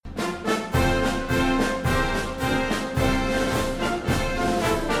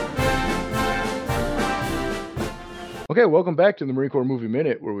Okay, welcome back to the Marine Corps Movie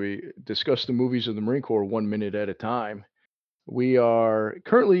Minute, where we discuss the movies of the Marine Corps 1 minute at a time. We are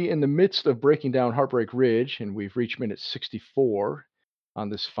currently in the midst of breaking down Heartbreak Ridge, and we've reached minute 64 on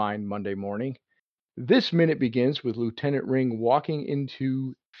this fine Monday morning. This minute begins with Lieutenant Ring walking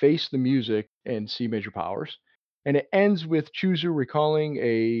into Face the Music and C Major Powers, and it ends with Chooser recalling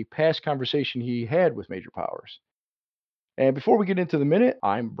a past conversation he had with Major Powers. And before we get into the minute,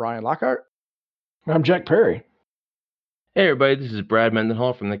 I'm Brian Lockhart. I'm Jack Perry. Hey everybody, this is Brad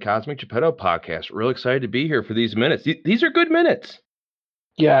Mendenhall from the Cosmic Geppetto Podcast. Real excited to be here for these minutes. These are good minutes.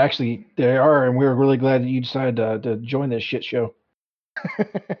 Yeah, actually, they are, and we're really glad that you decided to join this shit show.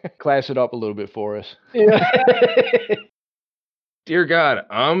 Class it up a little bit for us. Yeah. Dear God,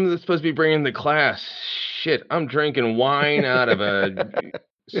 I'm supposed to be bringing the class. Shit, I'm drinking wine out of a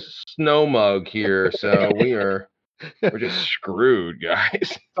snow mug here, so we're just screwed,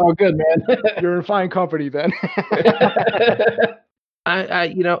 guys. Oh, good, man. You're in fine company then.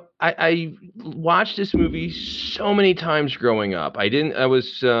 I watched this movie so many times growing up. I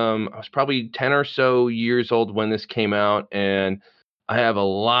was probably 10 or so years old when this came out, and I have a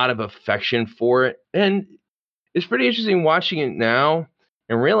lot of affection for it. And it's pretty interesting watching it now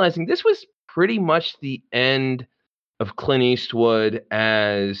and realizing this was pretty much the end of Clint Eastwood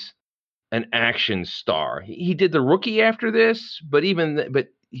as an action star. He did The Rookie after this, but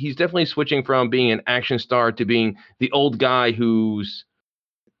he's definitely switching from being an action star to being the old guy who's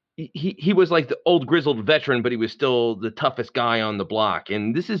he was like the old grizzled veteran, but he was still the toughest guy on the block.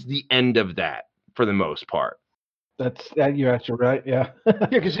 And this is the end of that for the most part. You're actually right. Yeah. Yeah,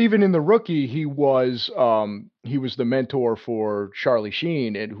 because even in The Rookie, he was the mentor for Charlie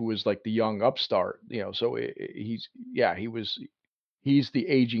Sheen, and who was like the young upstart. So he's the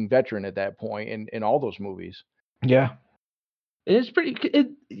aging veteran at that point in all those movies. Yeah. It's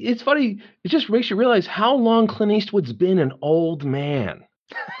it's funny. It just makes you realize how long Clint Eastwood's been an old man.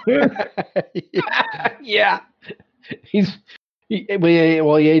 Yeah. He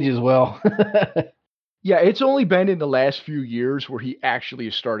ages well. Yeah, it's only been in the last few years where he actually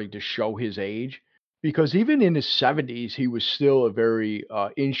is starting to show his age, because even in his 70s, he was still a very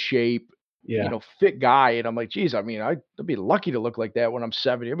in shape, fit guy. And I'm like, geez, I mean, I'd be lucky to look like that when I'm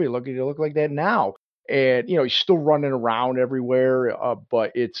 70. I'd be lucky to look like that now. And, he's still running around everywhere.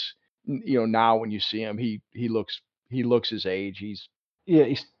 But it's, now when you see him, he looks his age. He's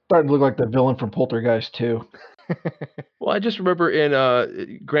starting to look like the villain from Poltergeist too. Well, I just remember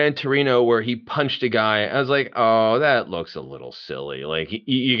in Gran Torino where he punched a guy. I was like, oh, that looks a little silly. Like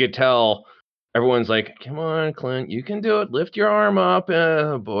you could tell everyone's like, come on, Clint, you can do it. Lift your arm up.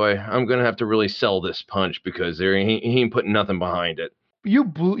 Boy, I'm going to have to really sell this punch because he ain't putting nothing behind it. You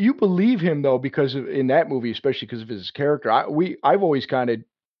believe him though, because in that movie, especially because of his character. I've always kind of,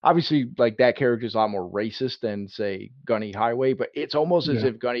 obviously, like, that character is a lot more racist than, say, Gunny Highway, but it's almost as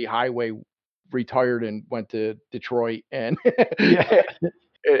if Gunny Highway retired and went to Detroit and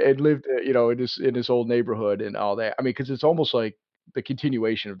and lived, in this old neighborhood and all that. I mean, because it's almost like the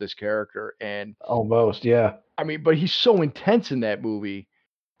continuation of this character. And almost, yeah. I mean, but he's so intense in that movie.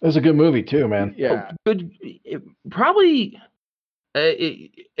 It was a good movie too, man. Yeah, good. Probably, and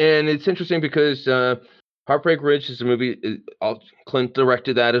it's interesting because Heartbreak Ridge is a movie. Clint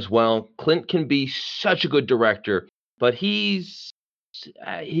directed that as well. Clint can be such a good director, but he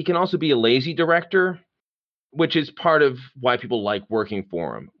can also be a lazy director, which is part of why people like working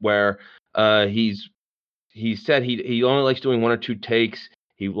for him. Where he said he only likes doing one or two takes.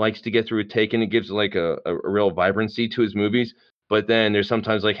 He likes to get through a take, and it gives like a real vibrancy to his movies. But then there's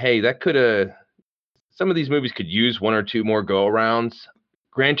sometimes like, hey, some of these movies could use one or two more go-arounds.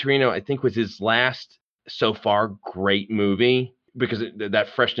 Gran Torino, I think, was his last so far great movie because that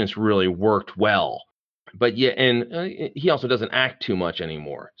freshness really worked well. But yeah, and he also doesn't act too much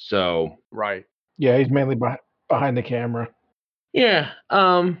anymore. So right. Yeah, he's mainly behind the camera. Yeah,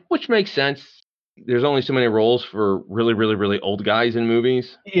 which makes sense. There's only so many roles for really, really, really old guys in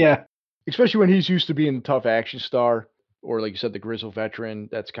movies. Yeah. Especially when he's used to being the tough action star, or like you said, the grizzled veteran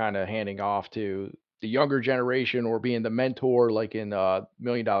that's kind of handing off to the younger generation, or being the mentor like in $1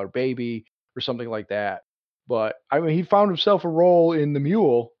 Million Baby or something like that. But I mean, he found himself a role in The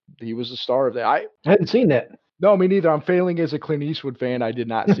Mule. He was the star of that. I hadn't seen that. No, me neither. I'm failing as a Clint Eastwood fan. I did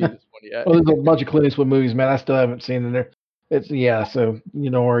not see this one yet. Well, there's a bunch of Clint Eastwood movies, man. I still haven't seen them there. So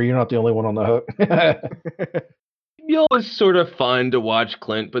or you're not the only one on the hook. Mule was sort of fun to watch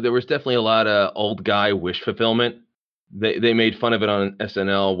Clint, but there was definitely a lot of old guy wish fulfillment. They made fun of it on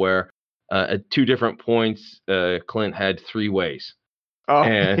SNL where at two different points, Clint had 3 ways. Oh.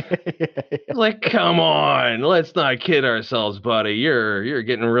 And like, come on, let's not kid ourselves, buddy. You're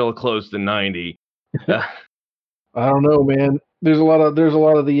getting real close to 90. I don't know, man. There's a lot of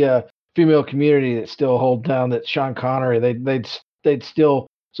the female community that still hold down that Sean Connery. They'd still.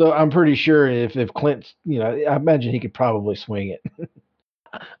 So I'm pretty sure if Clint, I imagine he could probably swing it.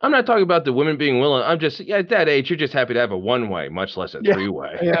 I'm not talking about the women being willing. I'm just at that age, you're just happy to have a one-way, much less a Yeah,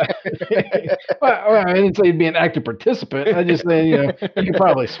 three-way. yeah. Well, I didn't say he'd be an active participant. I just saying, he could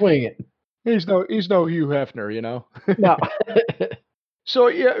probably swing it. He's no Hugh Hefner, No. So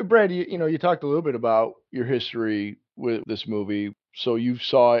yeah, Brad, you talked a little bit about your history with this movie. So you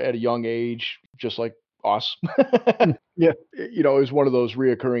saw it at a young age, just like us. Yeah. It was one of those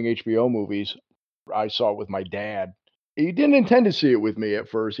reoccurring HBO movies. I saw it with my dad. He didn't intend to see it with me at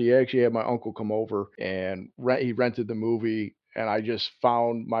first. He actually had my uncle come over and he rented the movie, and I just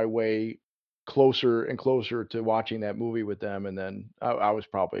found my way closer and closer to watching that movie with them. And then I was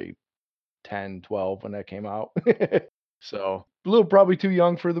probably 10, 12 when that came out. So a little probably too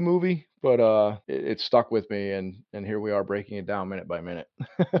young for the movie, but it stuck with me, and here we are breaking it down minute by minute.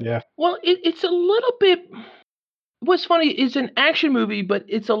 Yeah. Well, it's a little bit. What's funny is an action movie, but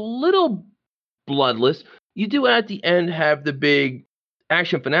it's a little bloodless. You do at the end have the big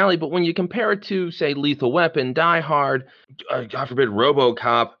action finale, but when you compare it to, say, Lethal Weapon, Die Hard, God forbid,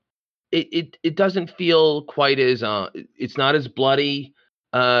 RoboCop, it doesn't feel quite as it's not as bloody.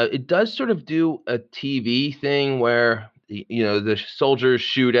 It does sort of do a TV thing where the soldiers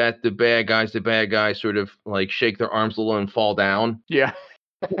shoot at the bad guys. The bad guys sort of like shake their arms a little and fall down. Yeah.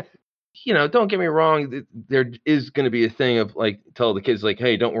 Don't get me wrong. There is going to be a thing of like tell the kids like,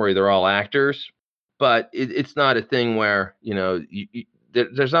 hey, don't worry, they're all actors. But it's not a thing where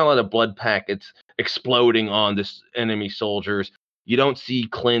there's not a lot of blood packets exploding on this enemy soldiers. You don't see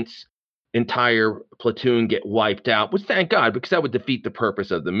Clint's entire platoon get wiped out, which thank God, because that would defeat the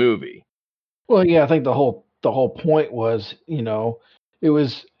purpose of the movie. Well, yeah, I think the whole point was, it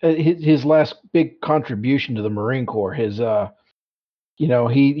was his last big contribution to the Marine Corps.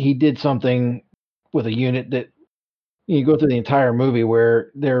 He did something with a unit that you go through the entire movie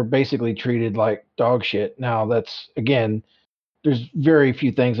where they're basically treated like dog shit. Now, that's again, there's very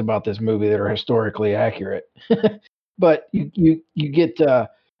few things about this movie that are historically accurate. But you get the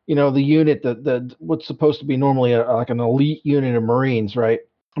unit, the what's supposed to be normally like an elite unit of Marines, right?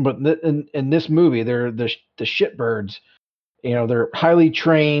 But in this movie, they're the shitbirds. They're highly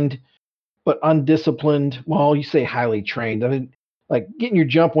trained but undisciplined. Well, you say highly trained. I mean, like getting your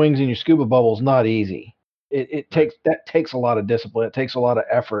jump wings and your scuba bubbles not easy. It takes a lot of discipline. It takes a lot of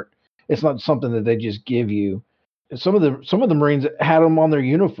effort. It's not something that they just give you. And some of the Marines had them on their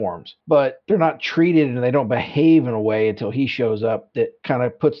uniforms, but they're not treated and they don't behave in a way until he shows up that kind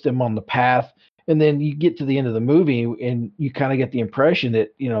of puts them on the path. And then you get to the end of the movie and you kind of get the impression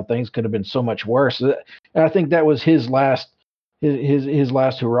that things could have been so much worse. And I think that was his last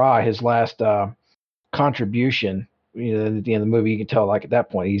hurrah, his last contribution. At the end of the movie, you can tell like at that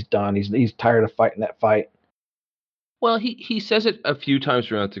point he's done. He's tired of fighting that fight. Well, he says it a few times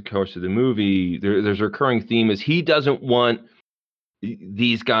throughout the course of the movie. There's a recurring theme is he doesn't want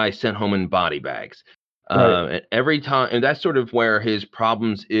these guys sent home in body bags. Right. And every time, and that's sort of where his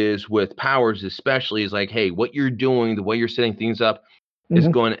problems is with Powers, especially is like, hey, what you're doing, the way you're setting things up, is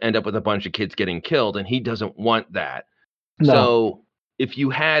Mhm. going to end up with a bunch of kids getting killed, and he doesn't want that. No. So if you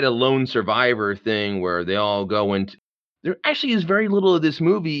had a lone survivor thing where they all go into, there actually is very little of this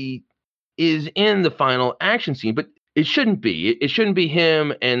movie is in the final action scene, but it shouldn't be. It shouldn't be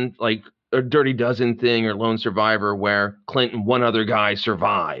him and like a Dirty Dozen thing or Lone Survivor where Clint and one other guy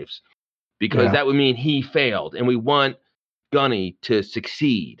survives because Yeah. that would mean he failed, and we want Gunny to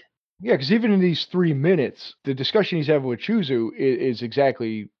succeed. Yeah, because even in these 3 minutes, the discussion he's having with Chuzu is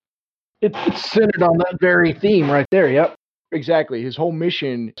exactly It's centered on that very theme right there. Yep. exactly his whole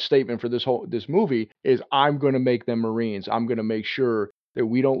mission statement for this movie is I'm going to make them Marines. I'm going to make sure that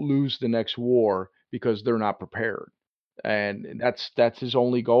we don't lose the next war because they're not prepared. And that's his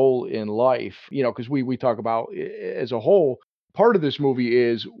only goal in life. Because we talk about as a whole. Part of this movie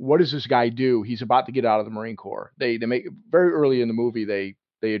is what does this guy do? He's about to get out of the Marine Corps. They make very early in the movie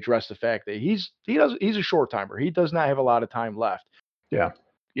they address the fact that he's a short timer. He does not have a lot of time left. Yeah.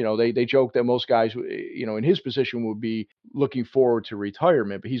 They joke that most guys, in his position would be looking forward to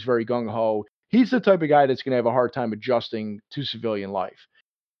retirement, but he's very gung ho. He's the type of guy that's going to have a hard time adjusting to civilian life.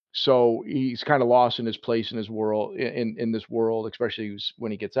 So he's kind of lost in his place in his world, in this world, especially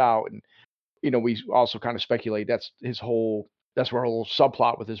when he gets out. And we also kind of speculate that's where a little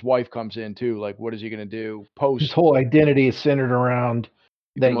subplot with his wife comes in too. Like, what is he going to do His post whole identity is centered around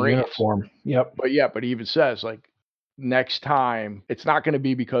the that Marines? uniform. Yep. But he even says like next time it's not going to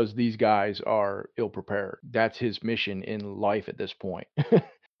be because these guys are ill prepared. That's his mission in life at this point,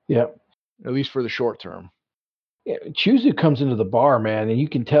 Yep. at least for the short term. Yeah, Chuzu comes into the bar, man, and you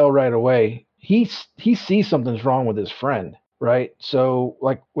can tell right away he sees something's wrong with his friend, right? So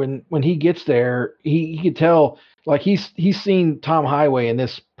like when he gets there, he could tell like he's seen Tom Highway in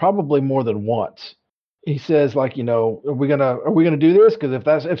this probably more than once. He says like, are we gonna do this?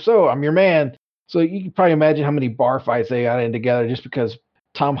 Because if so, I'm your man. So you can probably imagine how many bar fights they got in together just because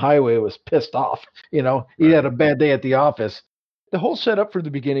Tom Highway was pissed off. He Right. had a bad day at the office. The whole setup for the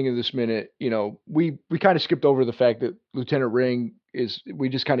beginning of this minute, we kind of skipped over the fact that Lieutenant Ring is. We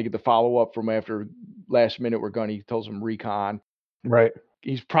just kind of get the follow up from after last minute where Gunny tells him recon. Right.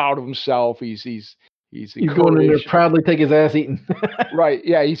 He's proud of himself. He's He's going in there encouraged. proudly take his ass eaten. Right.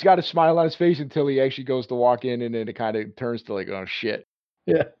 Yeah, he's got a smile on his face until he actually goes to walk in, and then it kind of turns to like, oh shit.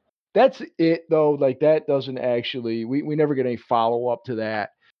 Yeah. That's it though. Like that doesn't actually. We never get any follow up to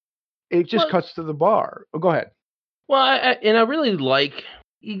that. It just Well, cuts to the bar. Oh, go ahead. well, I really like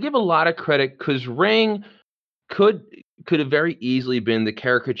you give a lot of credit because Ring could could have very easily been the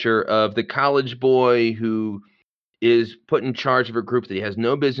caricature of the college boy who is put in charge of a group that he has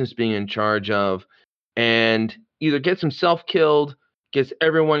no business being in charge of, and either gets himself killed, gets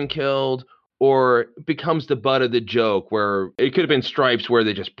everyone killed, or becomes the butt of the joke. Where it could have been Stripes, where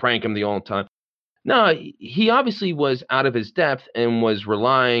they just prank him the whole time. No, he obviously was out of his depth and was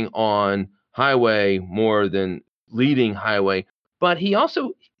relying on Highway more than leading Highway. But he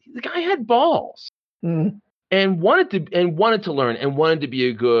also the guy had balls Mhm. and wanted to learn and wanted to be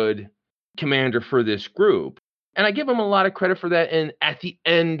a good commander for this group. And I give him a lot of credit for that. And at the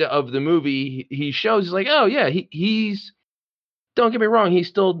end of the movie, he shows he's like, oh yeah, he's don't get me wrong, he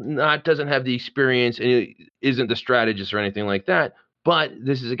still not doesn't have the experience and he isn't the strategist or anything like that. But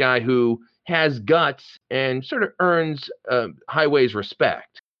this is a guy who has guts and sort of earns Highway's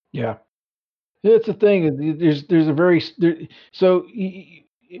respect. Yeah. It's the thing. There's a very so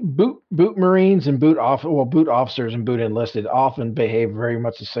boot Marines and boot officers and boot enlisted often behave very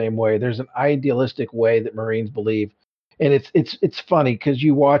much the same way. There's an idealistic way that Marines believe, and it's funny because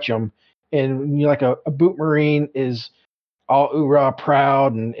you watch them, and you like a boot Marine is all hoorah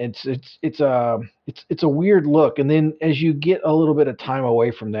proud, and it's a weird look. And then as you get a little bit of time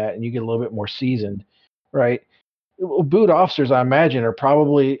away from that, and you get a little bit more seasoned, right? Boot officers, I imagine, are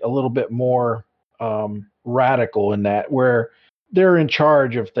probably a little bit more radical in that, where they're in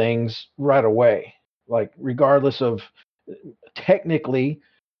charge of things right away. Like, regardless of technically,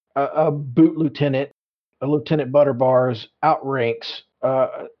 a boot lieutenant, a lieutenant Butterbars outranks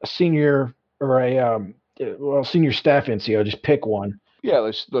a senior or senior staff NCO. Just pick one.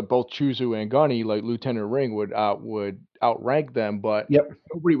 Yeah, both Chuzu and Gunny, like Lieutenant Ring, would outrank them, but Yep.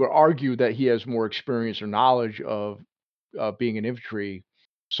 nobody would argue that he has more experience or knowledge of being an infantry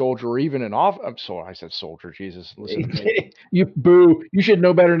soldier or even an off. I'm sorry, I said soldier. Jesus, listen to me. You boo. You should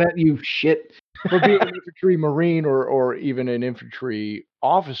know better than that. You shit. For being an infantry marine or even an infantry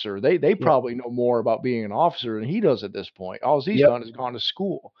officer, they Yep. probably know more about being an officer than he does at this point. All he's Yep. done is gone to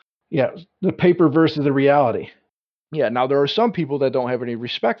school. Yeah. The paper versus the reality. Yeah, now there are some people that don't have any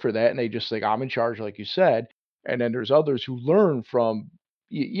respect for that, and they just think I'm in charge, like you said. And then there's others who learn from,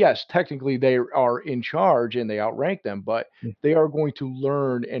 yes, technically they are in charge and they outrank them, but Mm. they are going to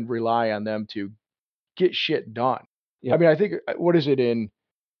learn and rely on them to get shit done. I Yep. mean, I think what is it in?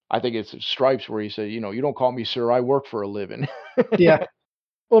 I think it's Stripes where he said, you don't call me sir, I work for a living. Yeah.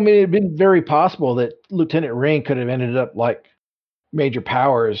 Well, I mean, it'd been very possible that Lieutenant Ring could have ended up like Major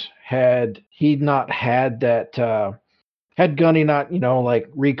Powers had he not had that, had Gunny not, like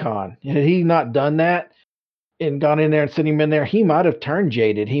recon. Had he not done that and gone in there and sent him in there, he might have turned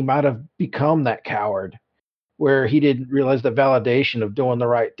jaded. He might have become that coward where he didn't realize the validation of doing the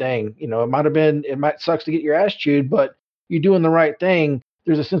right thing. It might sucks to get your ass chewed, but you doing the right thing.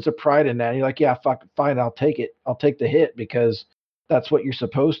 There's a sense of pride in that. And you're like, yeah, fuck, fine, I'll take it. I'll take the hit because that's what you're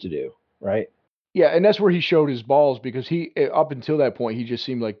supposed to do, right? Yeah, and that's where he showed his balls because up until that point he just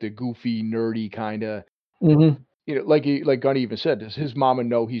seemed like the goofy, nerdy kind of, Mm-hmm. like Gunny even said, does his mama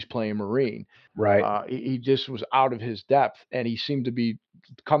know he's playing Marine? Right. He just was out of his depth, and he seemed to be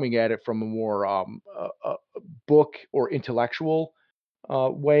coming at it from a more book or intellectual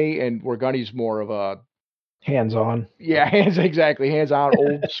way, and where Gunny's more of a Hands on. yeah, hands on,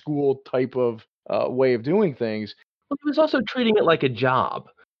 old school type of way of doing things. Well, he was also treating it like a job.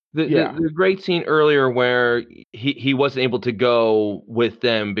 Yeah, The great scene earlier where he wasn't able to go with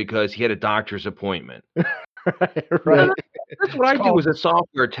them because he had a doctor's appointment. right, No, right. that's what It's I do called as a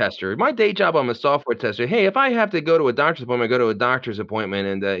software tester. My day job, I'm a software tester. Hey, if I have to go to a doctor's appointment, I go to a doctor's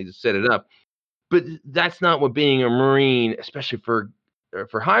appointment and set it up. But that's not what being a Marine, especially for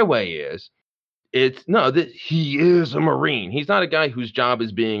Highway, is. It's no, that he is a Marine. He's not a guy whose job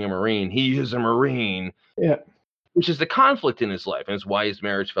is being a Marine. He is a Marine. Yeah. which is the conflict in his life, and it's why his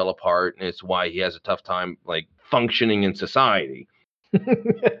marriage fell apart, and it's why he has a tough time like functioning in society.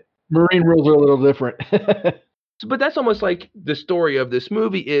 Marine rules are a little different. But that's almost like the story of this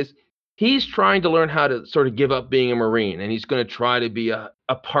movie is he's trying to learn how to sort of give up being a Marine, and he's going to try to be a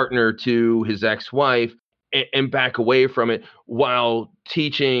partner to his ex-wife and back away from it while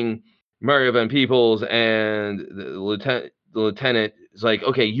teaching Mario Van Peebles and the lieutenant is like,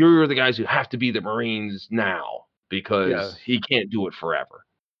 okay, you're the guys who have to be the Marines now because he can't do it forever.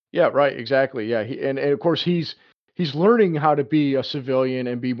 Yeah, right, exactly. Yeah, and of course he's learning how to be a civilian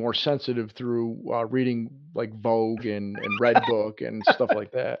and be more sensitive through reading like Vogue and Red Book and stuff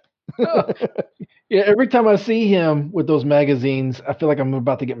like that. Yeah, every time I see him with those magazines, I feel like I'm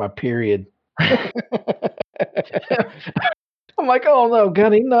about to get my period. I'm like, oh no,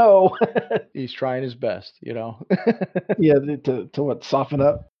 Gunny, no. He's trying his best, you know. Yeah, to what, soften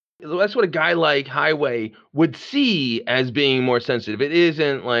up? That's what a guy like Highway would see as being more sensitive. It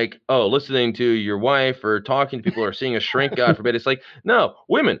isn't like, oh, listening to your wife or talking to people or seeing a shrink, God forbid. It's like, no,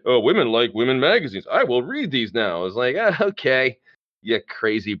 women. Oh, women like women magazines. I will read these now. It's like, okay, you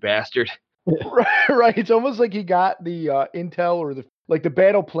crazy bastard. Right. It's almost like he got the intel or the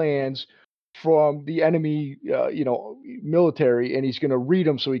battle plans from the enemy, military, and he's going to read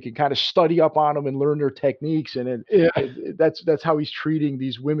them so he can kind of study up on them and learn their techniques. And that's how he's treating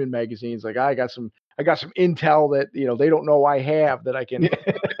these women magazines. Like I got some intel that they don't know I have that I can.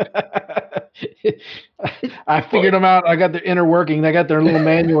 I figured them out. I got their inner working. They got their little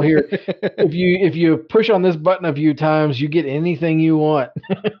manual here. If you push on this button a few times, you get anything you want.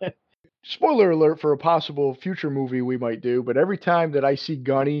 Spoiler alert for a possible future movie we might do, but every time that I see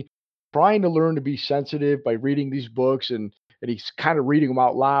Gunny trying to learn to be sensitive by reading these books and he's kind of reading them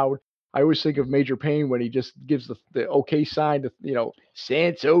out loud, I always think of Major Payne when he just gives the okay sign to,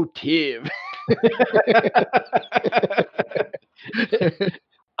 sensitive.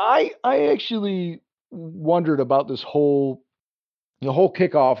 I actually wondered about the whole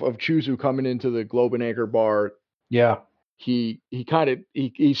kickoff of Chuzu coming into the Globe and Anchor bar. Yeah. He's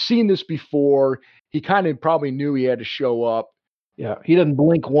seen this before. He kind of probably knew he had to show up. Yeah, he doesn't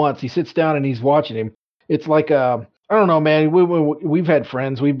blink once. He sits down and he's watching him. It's like I don't know, man. We've had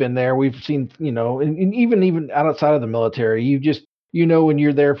friends. We've been there. We've seen, and even outside of the military, when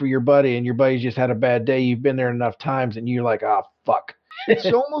you're there for your buddy and your buddy's just had a bad day. You've been there enough times, and you're like, oh fuck.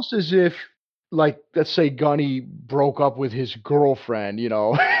 It's almost as if, like, let's say Gunny broke up with his girlfriend,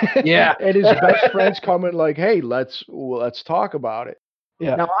 Yeah. and his best friend's coming like, hey, let's talk about it.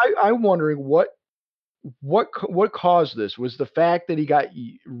 Yeah. Now I'm wondering what caused this. Was the fact that he got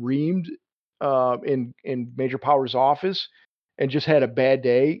reamed in Major Powers' office and just had a bad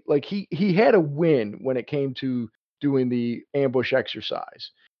day? Like he had a win when it came to doing the ambush exercise.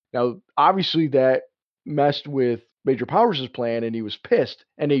 Now, obviously that messed with Major Powers' plan and he was pissed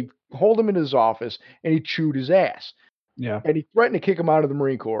and he hauled him into his office and he chewed his ass. Yeah. And he threatened to kick him out of the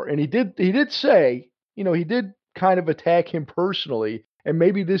Marine Corps. And he did say, he did kind of attack him personally. And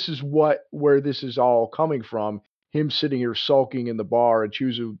maybe this is where this is all coming from. Him sitting here sulking in the bar and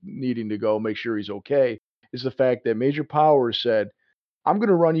Chuzu needing to go make sure he's okay, is the fact that Major Powers said, I'm going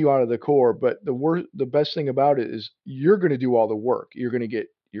to run you out of the Corps, but the best thing about it is you're going to do all the work. You're going to get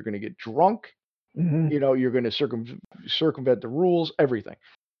drunk. Mm-hmm. You're going to circumvent the rules, everything.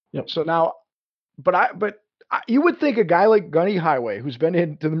 Yep. So now, but you would think a guy like Gunny Highway, who's been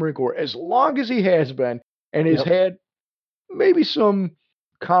into the Marine Corps as long as he has been, and has had maybe some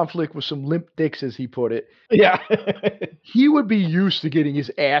conflict with some limp dicks, as he put it. Yeah. He would be used to getting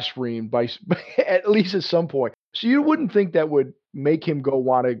his ass reamed by at least at some point. So you wouldn't think that would make him go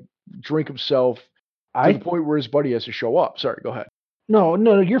want to drink himself to the point where his buddy has to show up. Sorry, go ahead. No,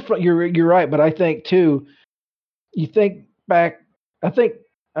 you're right. But I think too, you think back, I think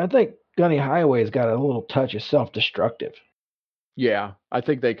Gunny Highway's got a little touch of self-destructive. Yeah, I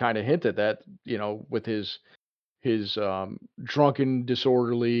think they kind of hinted that, with his drunken,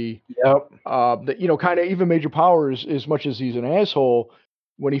 disorderly. Yep. That kind of even Major Powers, as much as he's an asshole,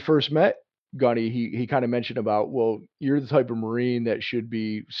 when he first met Gunny, he kind of mentioned about, well, you're the type of Marine that should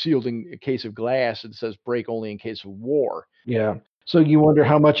be sealed in a case of glass. It says break only in case of war. Yeah. So you wonder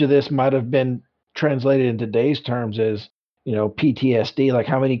how much of this might have been translated in today's terms as, PTSD. Like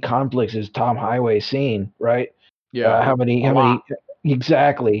how many conflicts has Tom Highway seen, right? Yeah. How many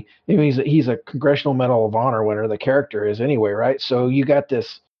exactly? I mean, he's a Congressional Medal of Honor winner. The character is anyway, right? So you got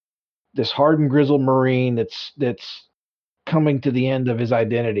this hardened, grizzled Marine that's coming to the end of his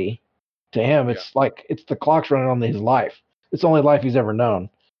identity. To him, it's like the clock's running on his life. It's the only life he's ever known,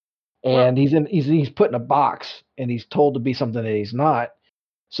 and he's put in a box, and he's told to be something that he's not.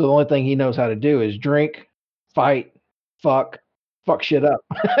 So the only thing he knows how to do is drink, fight, fuck shit up.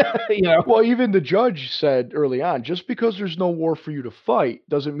 Well, even the judge said early on, just because there's no war for you to fight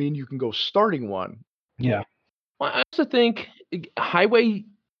doesn't mean you can go starting one. Yeah. Well, I also think Highway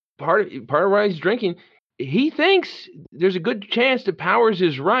part of why he's drinking, he thinks there's a good chance that Powers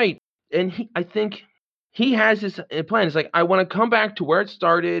is right, and I think he has this plan. It's like I want to come back to where it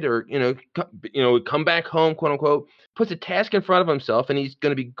started, or come back home, quote unquote. Puts a task in front of himself, and he's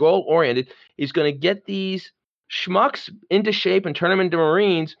going to be goal oriented. He's going to get these schmucks into shape and turn them into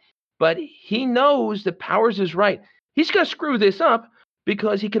Marines. But he knows that Powers is right. He's going to screw this up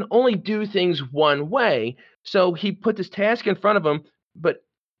because he can only do things one way. So he put this task in front of him, but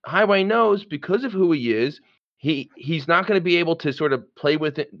Highway knows because of who he is, he's not going to be able to sort of play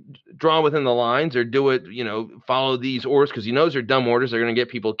with it, draw within the lines, or do it, follow these orders, because he knows they're dumb orders. They're going to get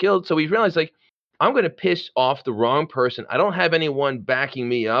people killed. So he realized, like, I'm going to piss off the wrong person. I don't have anyone backing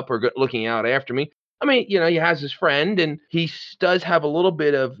me up or looking out after me. I mean, he has his friend, and he does have a little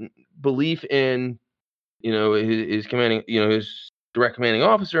bit of belief in, his commanding, his direct commanding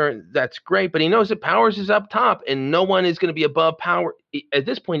officer. That's great, but he knows that Powers is up top, and no one is going to be above Power. At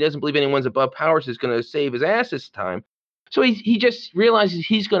this point, he doesn't believe anyone's above Powers is going to save his ass this time. So he just realizes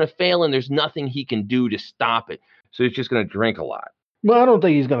he's going to fail, and there's nothing he can do to stop it. So he's just going to drink a lot. Well, I don't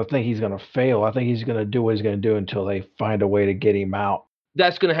think he's going to think he's going to fail. I think he's going to do what he's going to do until they find a way to get him out.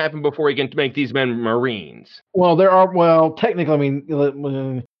 That's going to happen before he can make these men Marines. Well, technically, I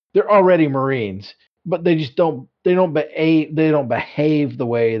mean, they're already Marines, but they just don't behave the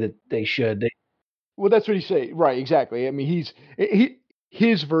way that they should. Well, that's what he's saying. Right, exactly. I mean,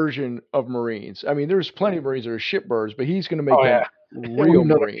 his version of Marines. I mean, there's plenty of Marines that are shitbirds, but he's going to make them real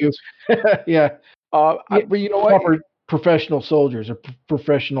Marines. Yeah. But you know what? Proper professional soldiers or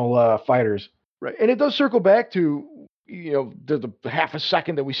professional fighters. Right. And it does circle back to, the half a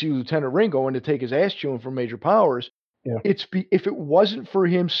second that we see Lieutenant Ring going to take his ass chewing from Major Powers. Yeah. If it wasn't for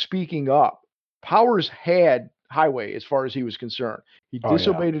him speaking up, Powers had Highway as far as he was concerned. He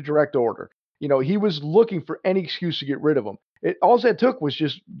disobeyed a direct order. He was looking for any excuse to get rid of him. All that took was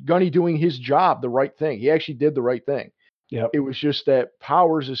just Gunny doing his job, the right thing. He actually did the right thing. Yeah. It was just that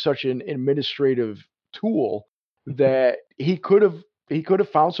Powers is such an administrative tool that he could have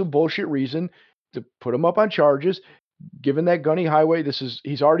found some bullshit reason to put him up on charges. Given that Gunny Highway,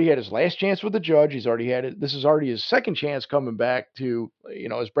 he's already had his last chance with the judge. He's already had it. This is already his second chance coming back to,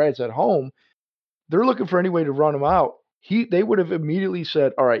 as Brad said, home. They're looking for any way to run him out. They would have immediately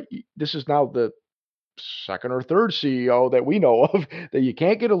said, all right, this is now the second or third CEO that we know of that you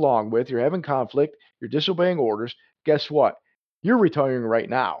can't get along with. You're having conflict. You're disobeying orders. Guess what? You're retiring right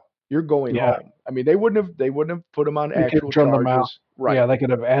now. You're going home. I mean, they wouldn't have put him on actual charges. Right. Yeah, they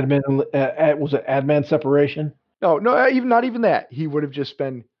could have was it admin separation? No, not even that. He would have just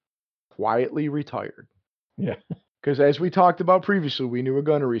been quietly retired. Yeah. Because as we talked about previously, we knew a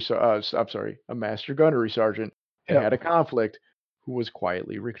master gunnery sergeant had a conflict who was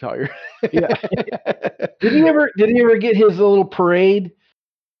quietly retired. Yeah. Did he ever get his little parade?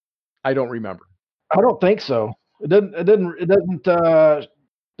 I don't remember. I don't think so. It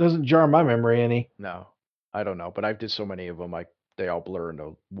doesn't jar my memory any. No, I don't know. But I've did so many of them, they all blur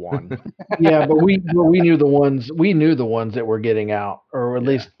into one. Yeah, but we knew the ones. We knew the ones that were getting out, or at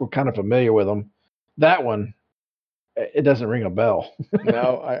least we're kind of familiar with them. That one, it doesn't ring a bell.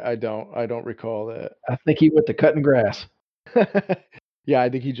 No, I don't. I don't recall that. I think he went to cutting grass. Yeah, I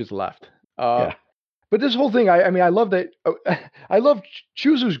think he just left. But this whole thing, I mean, I love that. I love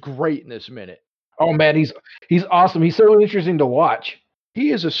Chuzu's great in this minute. Oh man, he's awesome. He's so interesting to watch.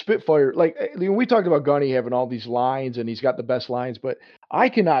 He is a spitfire. Like we talked about Gunny having all these lines, and he's got the best lines, but I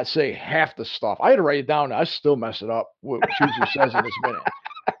cannot say half the stuff. I had to write it down. I still mess it up. What Chuzu says in this minute.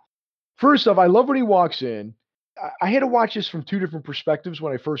 First off, I love when he walks in. I had to watch this from two different perspectives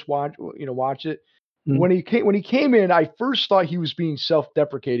when I first watched it. Mm-hmm. When he came in, I first thought he was being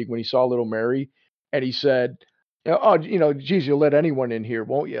self-deprecating when he saw little Mary, and he said, "Oh, geez, you'll let anyone in here,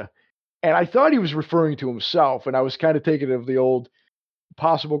 won't you?" And I thought he was referring to himself, and I was kind of taking of the old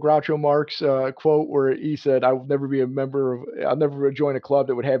Possible Groucho Marx quote where he said, "I'll never join a club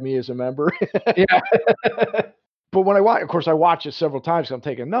that would have me as a member." Yeah. But when I watched it several times. So I'm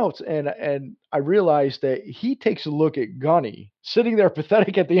taking notes, and I realized that he takes a look at Gunny sitting there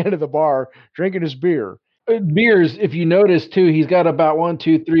pathetic at the end of the bar, drinking his beer. Beers, if you notice too, he's got about 1,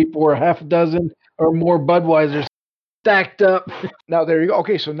 2, 3, 4, half a dozen or more Budweisers stacked up. Now there you go.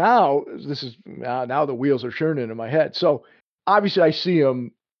 Okay, so now now the wheels are churning in my head. So obviously I see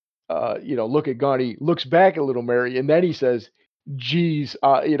him, look at Gunny, looks back at little Mary, and then he says, "Geez,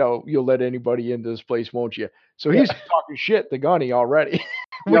 you'll let anybody into this place, won't you?" So he's talking shit to Gunny already.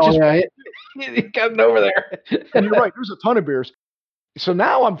 which is, yeah, he got it over there. and you're right, there's a ton of beers. So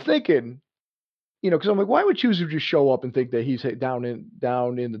now I'm thinking, because I'm like, why would Chuzu just show up and think that he's down in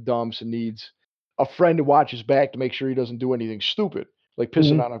the dumps and needs a friend to watch his back to make sure he doesn't do anything stupid, like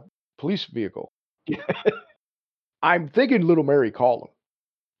pissing Mhm. on a police vehicle? I'm thinking Little Mary called him.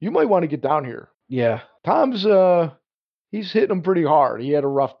 You might want to get down here. Yeah. Tom's he's hitting him pretty hard. He had a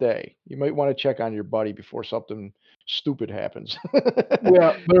rough day. You might want to check on your buddy before something stupid happens.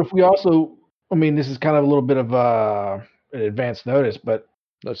 Well, but if we also, I mean, this is kind of a little bit of an advance notice, but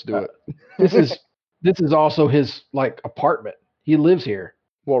Let's do uh, it. this is also his like apartment. He lives here.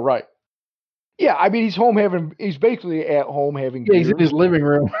 Well, right. Yeah, I mean he's basically at home having Yeah, he's in beers, his living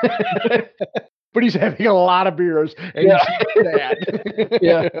room. but he's having a lot of beers and Yeah. he's sad.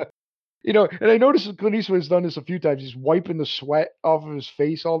 Yeah. And I noticed Clint Eastwood has done this a few times. He's wiping the sweat off of his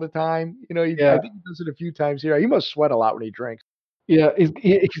face all the time. I Yeah. think he does it a few times here. He must sweat a lot when he drinks. Yeah, he's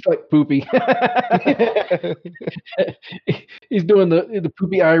like poopy. He's doing the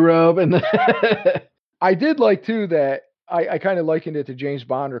poopy eye rub and I did like too that I kind of likened it to James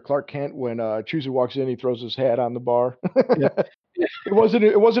Bond or Clark Kent when Chuzu walks in, he throws his hat on the bar. yeah. It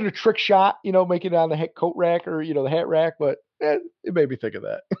wasn't a trick shot, making it on the coat rack or the hat rack, but it made me think of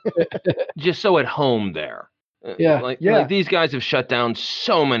that. Just so at home there. Yeah. Like these guys have shut down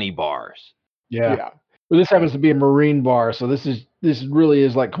so many bars. Yeah. Yeah. Well, this happens to be a marine bar, so this really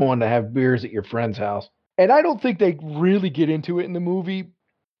is like going to have beers at your friend's house. And I don't think they really get into it in the movie,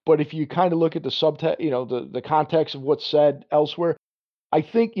 but if you kind of look at the subtext, the context of what's said elsewhere, I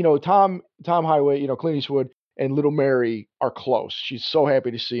think, Tom Highway, Clint Eastwood and Little Mary are close. She's so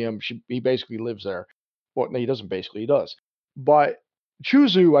happy to see him. He basically lives there. Well, no, he doesn't basically, he does. But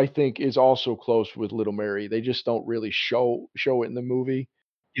Chuzu, I think, is also close with Little Mary. They just don't really show it in the movie.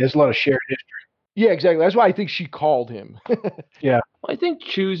 Yeah, there's a lot of shared history. Yeah, exactly. That's why I think she called him. Yeah. I think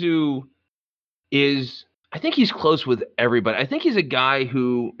Chuzu I think he's close with everybody. I think he's a guy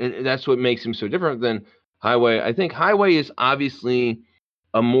who, and that's what makes him so different than Highway. I think Highway is obviously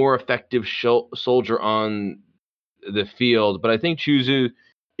a more effective soldier on the field, but I think Chuzu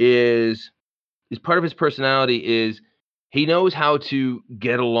is part of his personality is he knows how to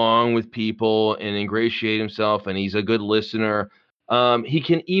get along with people and ingratiate himself, and he's a good listener. He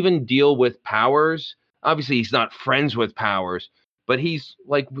can even deal with Powers. Obviously, he's not friends with Powers, but he's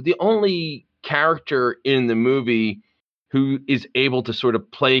like the only character in the movie who is able to sort of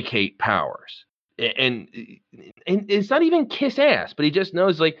placate Powers. And it's not even kiss ass, but he just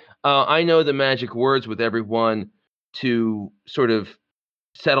knows like I know the magic words with everyone to sort of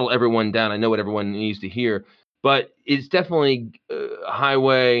settle everyone down. I know what everyone needs to hear, but it's definitely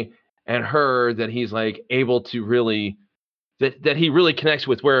Highway and her that he's like able to really that he really connects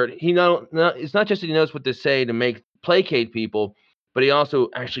with. Where it's not just that he knows what to say to placate people, but he also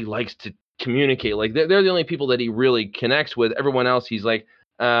actually likes to communicate. Like they're the only people that he really connects with. Everyone else, he's like,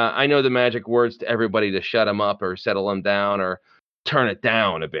 I know the magic words to everybody to shut him up or settle him down or turn it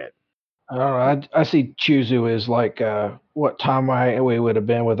down a bit. I don't know. I see Chuzu as like what Tom Highway would have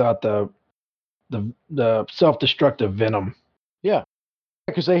been without the self-destructive venom. Yeah.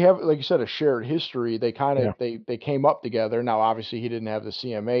 Because they have, like you said, a shared history. They kind of Yeah. they came up together. Now, obviously, he didn't have the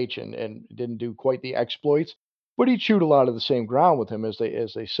CMH and didn't do quite the exploits, but he chewed a lot of the same ground with him, as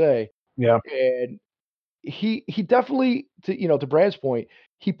they say. Yeah. And he definitely, to Brad's point,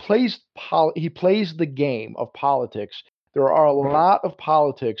 he plays the game of politics. There are a lot of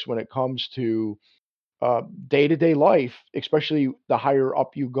politics when it comes to day-to-day life, especially the higher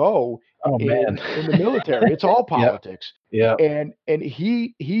up you go Oh man. in the military. It's all Yeah. politics. Yeah. And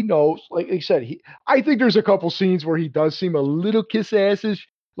he knows, like he said, I think there's a couple scenes where he does seem a little kiss assish,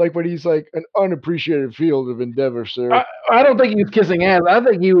 like when he's like an unappreciated field of endeavor, sir. I don't think he was kissing ass. I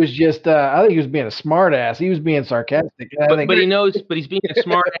think he was just. I think he was being a smart ass. He was being sarcastic. But he knows, but he's being a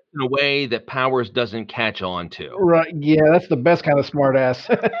smart ass in a way that Powers doesn't catch on to. Right. Yeah, that's the best kind of smart ass.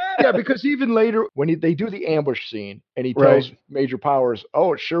 Yeah, because even later when they do the ambush scene and he Right. tells Major Powers,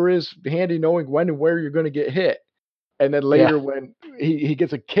 "Oh, it sure is handy knowing when and where you're going to get hit." And then later when he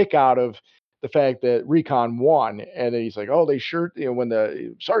gets a kick out of the fact that Recon won, and then he's like, "Oh, they sure," when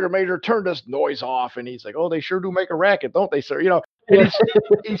the Sergeant Major turned this noise off, and he's like, "Oh, they sure do make a racket, don't they, sir?" And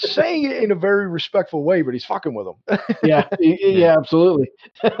he's saying it in a very respectful way, but he's fucking with him. Yeah, absolutely.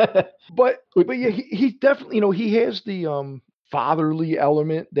 But yeah, he definitely, he has the fatherly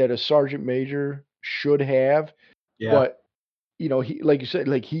element that a sergeant major should have. Yeah. But he, like you said,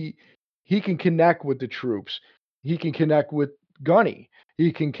 like he can connect with the troops. He can connect with Gunny.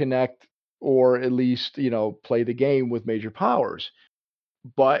 He can connect, or at least play the game with Major Powers.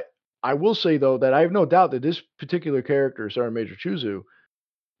 But I will say though that I have no doubt that this particular character, Sergeant Major Chuzu,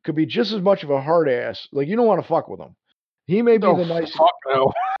 could be just as much of a hard ass. Like, you don't want to fuck with him. He may be Oh the nice. fuck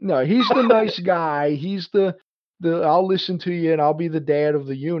no. No, he's the nice guy. He's the I'll listen to you and I'll be the dad of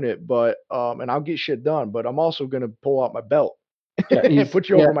the unit, but and I'll get shit done. But I'm also gonna pull out my belt Yeah, and put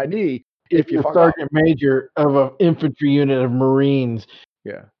you over my knee he's if you the fuck up. sergeant major of an infantry unit of Marines.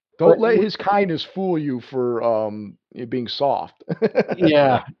 Yeah. But Don't let his kindness fool you for it being soft.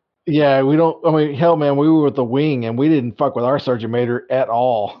 yeah, yeah, we don't. I mean, hell, man, we were with the wing, and we didn't fuck with our sergeant major at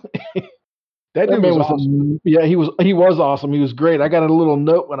all. That That dude man was was awesome. yeah, he was awesome. He was great. I got a little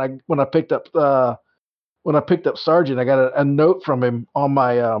note when I picked up sergeant. I got a note from him on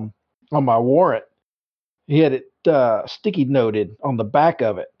my warrant. He had it sticky noted on the back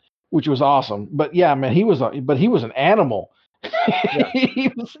of it, which was awesome. But yeah, man, he was an animal. Yeah.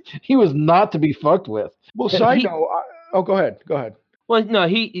 he was not to be fucked with. Well, side He note. Oh, go ahead. Go ahead. well, no,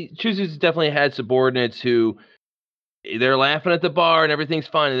 he Choosers definitely had subordinates who they're laughing at the bar and everything's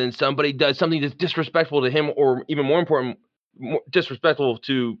fine, and then somebody does something that's disrespectful to him, or even more important, disrespectful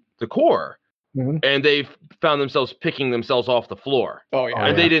to the Corps, Mhm. and they found themselves picking themselves off the floor, Oh yeah.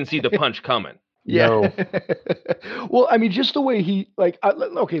 and yeah. they didn't see the punch coming. Yeah. No. Well, I mean, just the way he like.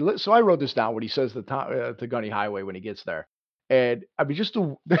 Okay, so I wrote this down when he says the Gunny Highway when he gets there, and I mean, just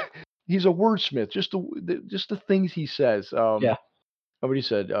the he's a wordsmith. Just the things he says. Yeah. What he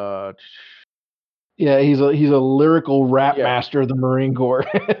said. Yeah, he's a lyrical rap Yeah. master of the Marine Corps.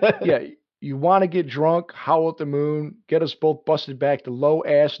 Yeah. You want to get drunk, howl at the moon, get us both busted back to low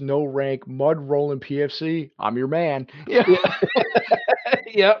ass, no rank, mud rolling PFC. I'm your man. Yeah.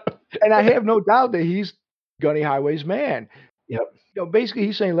 Yep. And I have no doubt that he's Gunny Highway's man. Yep. Basically,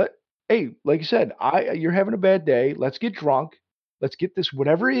 he's saying, hey, like you said, you're having a bad day. Let's get drunk. Let's get this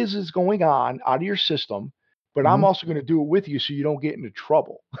whatever it is going on out of your system. But I'm Mhm. also going to do it with you so you don't get into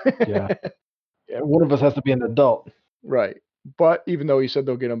trouble. Yeah. Yeah. One of us has to be an adult. Right. But even though he said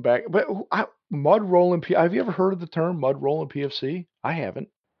they'll get him back, but mud rolling. Have you ever heard of the term mud rolling PFC? I haven't.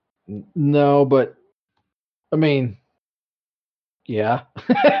 No, but I mean, yeah.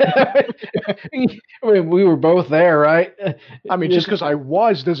 I mean, we were both there, right? I mean, just because I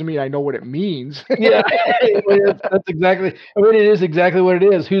was doesn't mean I know what it means. Yeah, that's exactly. I mean, it is exactly what it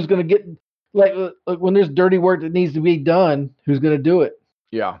is. Who's going to get like when there's dirty work that needs to be done? Who's going to do it?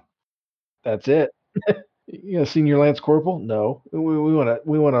 Yeah. That's it. Senior Lance Corporal? No, we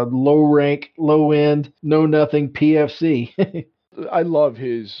want a low rank, low end, no nothing PFC. I love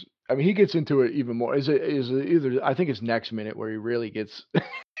his. I mean, he gets into it even more. Is it either? I think it's next minute where he really gets.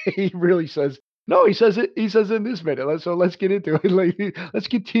 He really says no. He says it. He says it in this minute. Let's get into it. Let's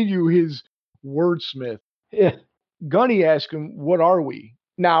continue his wordsmith. Yeah, Gunny asked him, "What are we?"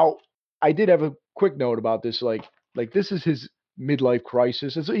 Now, I did have a quick note about this. Like this is his midlife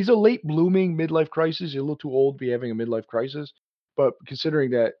crisis. He's a late blooming midlife crisis. He's a little too old to be having a midlife crisis. But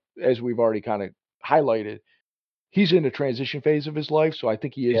considering that, as we've already kind of highlighted, he's in a transition phase of his life. So I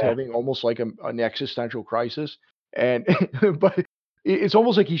think he is yeah, having almost like an existential crisis. And but it's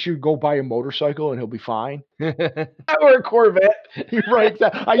almost like he should go buy a motorcycle and he'll be fine. or a Corvette. You're right.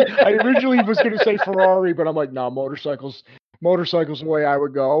 I originally was going to say Ferrari, but I'm like, no, motorcycles the way I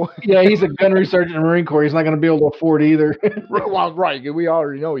would go. Yeah, he's a gunnery sergeant in the Marine Corps. He's not going to be able to afford either. Well, right. We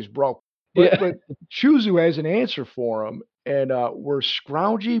already know he's broke. Yeah. But Chuzu has an answer for him, and we're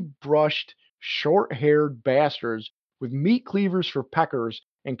scroungy, brushed, short-haired bastards with meat cleavers for peckers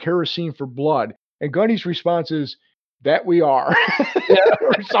and kerosene for blood. And Gunny's response is, "That we are,"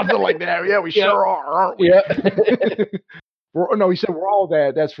 or something like that. Yeah, we sure are, aren't we? Yeah. No, he said we're all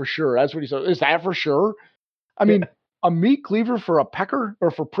that. That's for sure. That's what he said. Is that for sure? I mean, a meat cleaver for a pecker or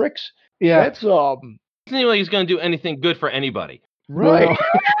for pricks? Yeah. That's Doesn't seem like he's going to do anything good for anybody. right.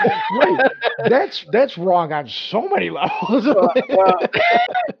 Right. That's wrong on so many levels.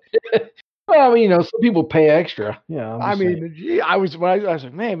 Well, some people pay extra. Yeah. I mean, gee, I was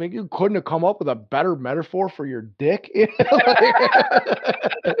like, man, you couldn't have come up with a better metaphor for your dick.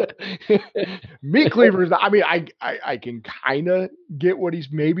 Meat cleavers. I mean, I can kind of get what he's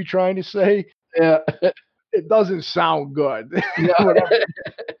maybe trying to say. yeah. It doesn't sound good.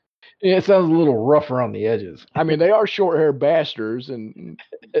 Yeah, it sounds a little rough around the edges. I mean, they are short-haired bastards and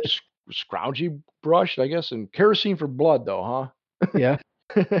scroungy brushed, I guess, and kerosene for blood, though, huh? Yeah.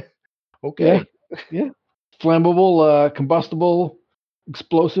 Okay. Yeah. Flammable, combustible,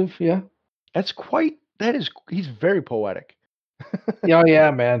 explosive. Yeah. He's very poetic. Oh, yeah,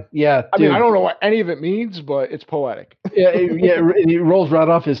 man. Yeah. I mean, dude. I don't know what any of it means, but it's poetic. Yeah. It rolls right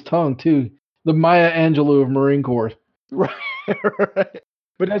off his tongue, too. The Maya Angelou of Marine Corps. Right.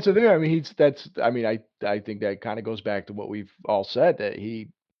 But that's the thing. I mean, I think that kind of goes back to what we've all said, that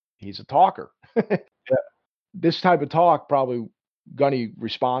he's a talker. Yeah. This type of talk probably Gunny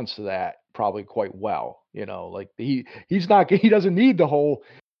responds to that probably quite well. Like he doesn't need the whole,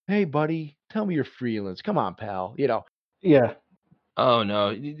 "Hey, buddy, tell me your feelings. Come on, pal." Yeah. Oh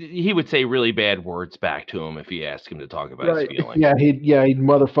no, he would say really bad words back to him if he asked him to talk about his Right. feelings. Yeah, he'd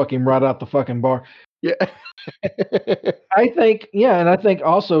motherfuck him right out the fucking bar. Yeah. I think, yeah, and I think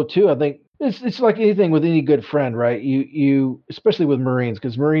also too, I think it's like anything with any good friend, right? You especially with Marines,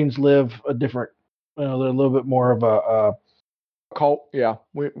 because Marines live a different, they're a little bit more of a Cult. Yeah.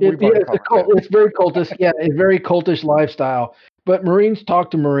 We've already it's a covered cult. that. It's very cultish. Yeah, a very cultish lifestyle. But Marines talk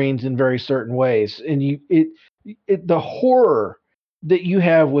to Marines in very certain ways, and the horror that you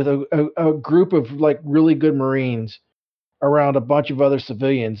have with a group of like really good Marines around a bunch of other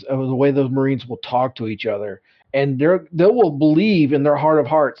civilians of the way those Marines will talk to each other, and they will believe in their heart of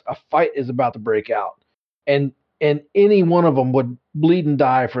hearts a fight is about to break out, and any one of them would bleed and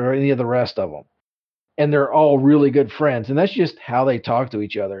die for any of the rest of them, and they're all really good friends, and that's just how they talk to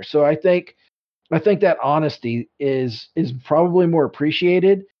each other. So I think that honesty is probably more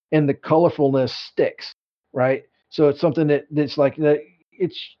appreciated, and the colorfulness sticks, right? So it's something that's like that.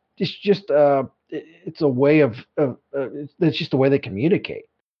 It's just it's a way it's just the way they communicate.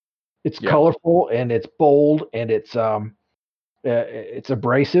 It's Yeah. colorful and it's bold and it's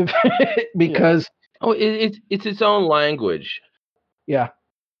abrasive because Oh, it's its own language. yeah.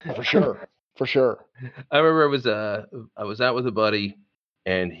 For sure. For sure. I remember I was out with a buddy,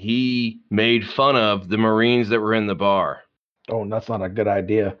 and he made fun of the Marines that were in the bar Oh, that's not a good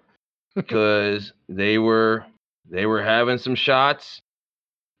idea. because they were having some shots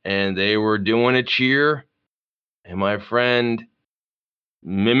and they were doing a cheer, and my friend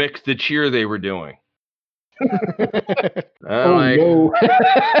mimicked the cheer they were doing. I'm Oh like, no.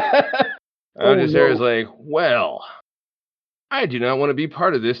 I'm Oh just there, no. is like, well, I do not want to be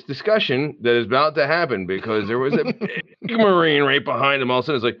part of this discussion that is about to happen because there was a big Marine right behind him. All of a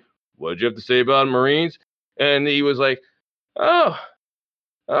sudden, it's like, what did you have to say about Marines? And he was like, oh,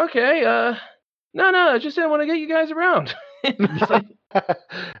 okay. No, I just didn't want to get you guys around. It's like,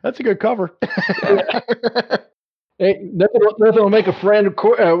 That's a good cover. Hey, nothing will make a friend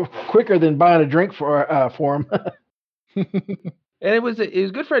quicker than buying a drink for him. and it was a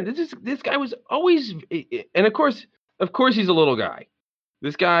good friend. This guy was always, and of course, he's a little guy.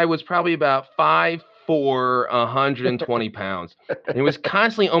 This guy was probably about 5'4", 120 pounds. And he was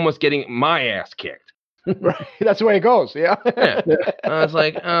constantly almost getting my ass kicked. Right. That's the way it goes. Yeah. Yeah. I was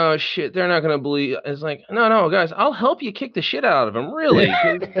like, oh shit, they're not gonna believe. It's like, no, guys, I'll help you kick the shit out of him, really.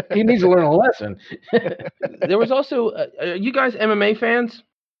 'Cause He needs to learn a lesson. there was also, you guys MMA fans?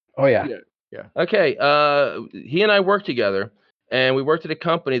 Oh yeah. Yeah. Okay. He and I worked together, and we worked at a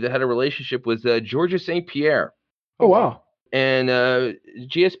company that had a relationship with Georgia St. Pierre. Oh wow. And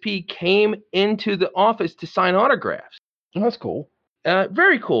GSP came into the office to sign autographs. Oh, that's cool.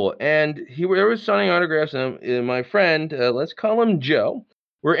 Very cool. And they were signing autographs, and my friend, let's call him Joe,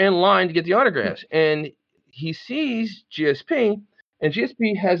 we're in line to get the autographs. And he sees GSP, and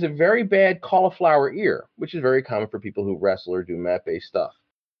GSP has a very bad cauliflower ear, which is very common for people who wrestle or do mat-based stuff.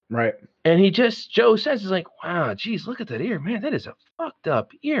 Right. And Joe says, he's like, wow, geez, look at that ear. Man, that is a fucked up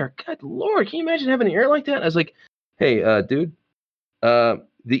ear. Good Lord, can you imagine having an ear like that? And I was like, hey, dude, the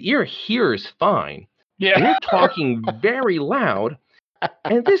ear hears fine. Yeah. You're talking very loud,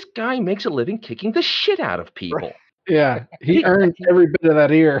 and this guy makes a living kicking the shit out of people. Yeah. He earned every bit of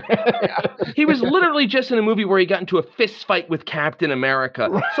that ear. He was literally just in a movie where he got into a fist fight with Captain America.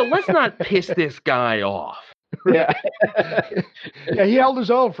 So let's not piss this guy off. Yeah. Yeah, he held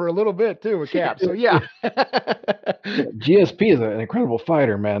his own for a little bit too with Cap. So yeah. GSP is an incredible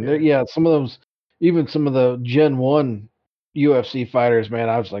fighter, man. Yeah, some of those, even some of the Gen 1 UFC fighters, man,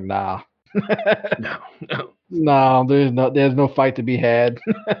 I was like, nah. No. There's no fight to be had.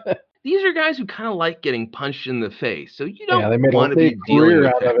 These are guys who kind of like getting punched in the face, so you They don't made want to be a dealing career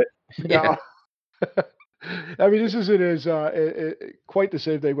with out that. of it. Yeah. I mean, this isn't as quite the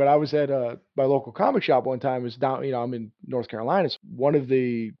same thing. But I was at my local comic shop one time. It was down, I'm in North Carolina. It's one of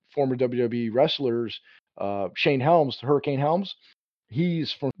the former WWE wrestlers, Shane Helms, Hurricane Helms.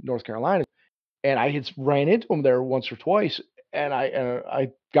 He's from North Carolina, and I had ran into him there once or twice, and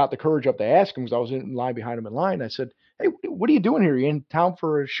I got the courage up to ask him because I was in line behind him in line. I said, "Hey, what are you doing here? Are you in town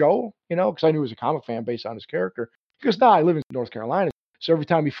for a show?" Because I knew he was a comic fan based on his character. He goes, "Nah, I live in North Carolina." So every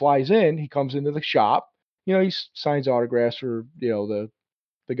time he flies in, he comes into the shop. He signs autographs for the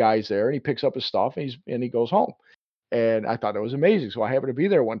guys there, and he picks up his stuff and he goes home. And I thought that was amazing. So I happened to be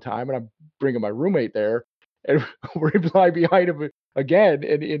there one time, and I'm bringing my roommate there, and we're in line behind him again,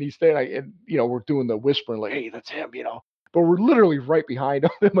 and he's there, and we're doing the whispering like, "Hey, that's him," but we're literally right behind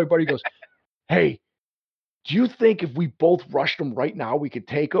him. And my buddy goes, "Hey, do you think if we both rushed him right now, we could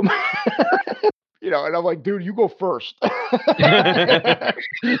take him? And I'm like, dude, you go first. 'Cause,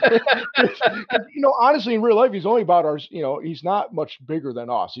 honestly, in real life, he's only about he's not much bigger than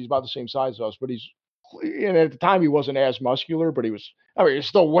us. He's about the same size as us, but and at the time he wasn't as muscular, but he's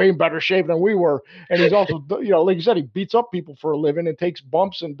still way in better shape than we were. And he's also, like you said, he beats up people for a living and takes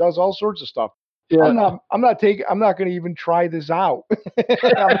bumps and does all sorts of stuff. I'm Yeah. not going to even try this out.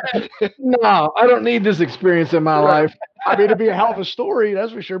 No, I don't need this experience in my Right. life. I mean, it'd be a hell of a story,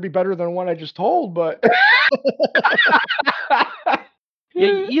 that's for sure. It'd be better than one I just told, but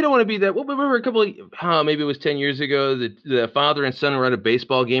Yeah, you don't want to be that. Well, remember a couple of, maybe it was 10 years ago, the father and son were at a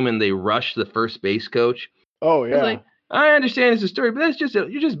baseball game and they rushed the first base coach. oh It's yeah. like, I understand it's a story, but that's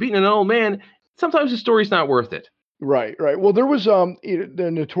you're just beating an old man. Sometimes the story's not worth it. Right, right. Well, there was the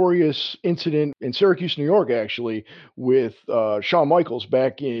notorious incident in Syracuse, New York, actually, with Shawn Michaels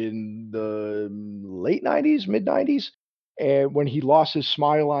back in the late '90s, mid '90s, and when he lost his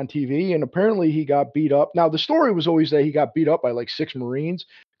smile on TV, and apparently he got beat up. Now, the story was always that he got beat up by like 6 Marines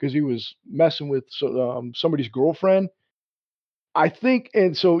because he was messing with somebody's girlfriend. I think,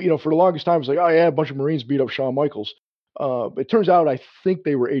 and so for the longest time, it's like, oh yeah, a bunch of Marines beat up Shawn Michaels. It turns out, I think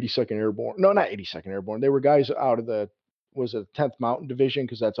they were 82nd Airborne. No, not 82nd Airborne. They were guys out of was it 10th Mountain Division,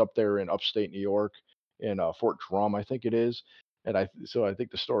 because that's up there in upstate New York, in Fort Drum, I think it is. And I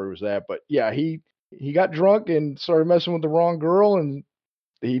think the story was that. But yeah, he got drunk and started messing with the wrong girl, and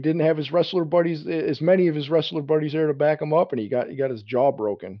he didn't have his wrestler buddies, as many of his wrestler buddies there to back him up, and he got his jaw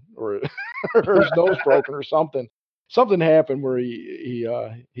broken, or or his nose broken or something. Something happened where he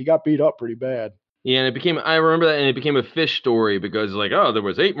got beat up pretty bad. Yeah, and I remember that, and it became a fish story because, like, oh, there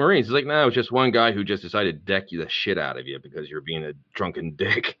was 8 Marines. It's like, no, it was just one guy who just decided to deck you the shit out of you because you're being a drunken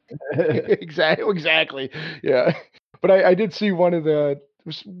dick. Exactly. Yeah. But I did see one of the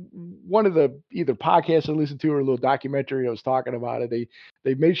either podcasts I listened to or a little documentary that was talking about it.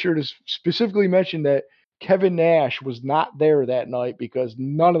 They made sure to specifically mention that Kevin Nash was not there that night, because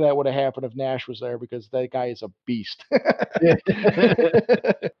none of that would have happened if Nash was there, because that guy is a beast.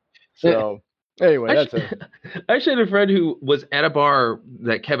 So anyway, I, that's sh- a I actually had a friend who was at a bar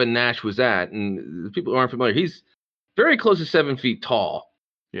that Kevin Nash was at, and the people who aren't familiar, he's very close to 7 feet tall.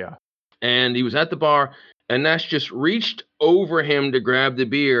 yeah. And he was at the bar, and Nash just reached over him to grab the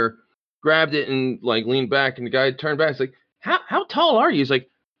beer, grabbed it, and like leaned back, and the guy turned back. It's like, how tall are you? He's like,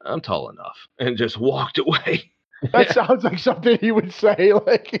 I'm tall enough, and just walked away. That sounds like something he would say.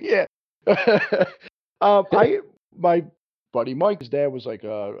 Like, yeah. I My buddy Mike, his dad was like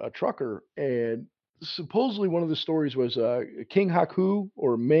a trucker, and supposedly one of the stories was King Haku,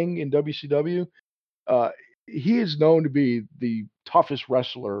 or Ming, in WCW. Uh, he is known to be the toughest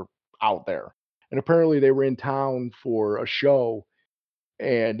wrestler out there, and apparently they were in town for a show,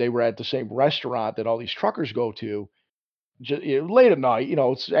 and they were at the same restaurant that all these truckers go to. Just, late at night,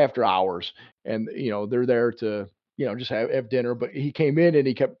 it's after hours, and they're there to just have dinner. But he came in and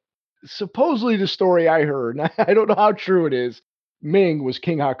he kept, supposedly the story I heard, and I don't know how true it is. Ming was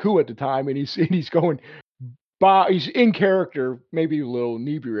King Haku at the time, and he's going, bow. He's in character, maybe a little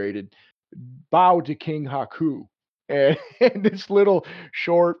inebriated. Bow to King Haku, and, and this little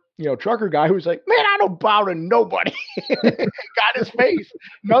short, trucker guy who was like, "Man, I don't bow to nobody." Got his face.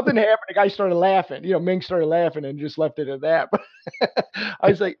 Nothing happened. The guy started laughing. Ming started laughing and just left it at that. But I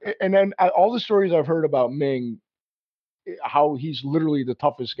was like, and then all the stories I've heard about Ming, how he's literally the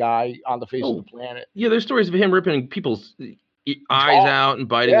toughest guy on the face of the planet. Yeah, there's stories of him ripping people's eyes Jaw. out and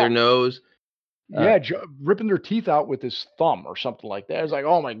biting Yeah. their nose. Yeah, ripping their teeth out with his thumb or something like that. It's like,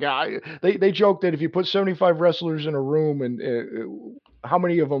 oh my god. They joke that if you put 75 wrestlers in a room, and how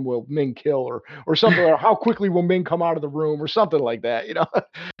many of them will Ming kill, or something, or how quickly will Ming come out of the room, or something like that.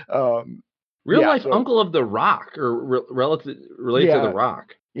 Real Yeah, life so uncle of The Rock, or related to The yeah,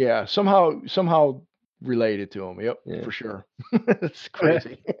 Rock. yeah, somehow related to him. Yep, Yeah. for sure. It's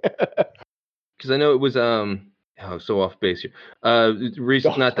crazy. Because I know it was so off base here.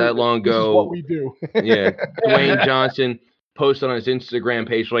 Not that long This is what ago. we do. Yeah, Dwayne Johnson posted on his Instagram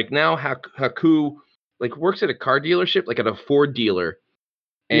page, like, now Haku like works at a car dealership, like at a Ford dealer,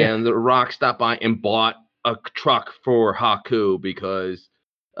 Yeah. and The Rock stopped by and bought a truck for Haku because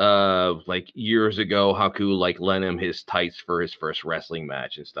like years ago Haku like lent him his tights for his first wrestling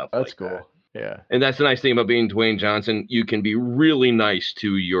match and stuff. That's like cool. that. Yeah. And that's the nice thing about being Dwayne Johnson. You can be really nice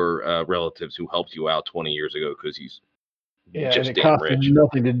to your relatives who helped you out 20 years ago, because he's Yeah, just and it damn costs him rich.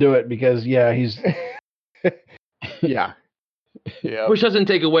 nothing to do it because he's Yeah. Yeah. Which doesn't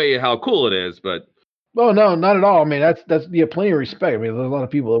take away how cool it is, but no, not at all. I mean, that's plenty of respect. I mean, there's a lot of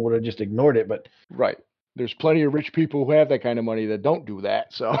people that would have just ignored it, but Right. There's plenty of rich people who have that kind of money that don't do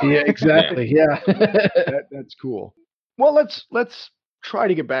that. So Yeah, exactly. Yeah. that's cool. Well, let's try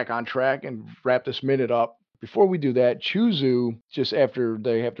to get back on track and wrap this minute up. Before we do that, Chuzu, just after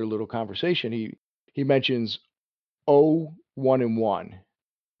they have their little conversation, he mentions oh 1 and 1.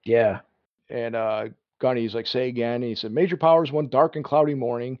 Yeah. And Gunny's like, say again. And he said, Major Powers, one dark and cloudy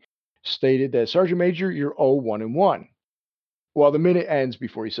morning, stated that Sergeant Major, you're 1 and 1. Well, the minute ends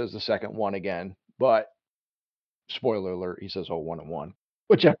before he says the second one again. But spoiler alert, he says 1 and 1.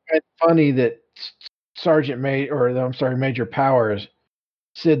 Which I find funny that Major Powers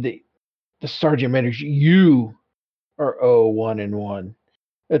said that the Sergeant Major, you are 1 and 1.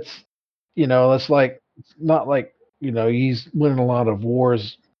 It's, that's like, it's not like, he's winning a lot of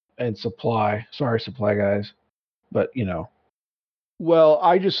wars and supply. Sorry, supply guys. But, Well,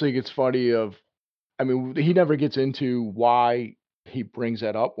 I just think it's funny I mean, he never gets into why he brings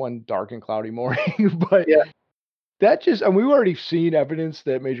that up one dark and cloudy morning, but yeah, and we've already seen evidence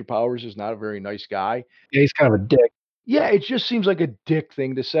that Major Powers is not a very nice guy. he's kind of a dick. Yeah, it just seems like a dick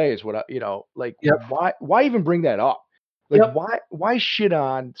thing to say is what like Yep. why even bring that up? Like Yep. why shit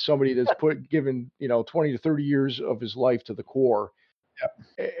on somebody that's given, 20 to 30 years of his life to the Corps.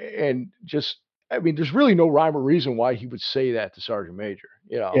 Yep. And just I mean, there's really no rhyme or reason why he would say that to Sergeant Major,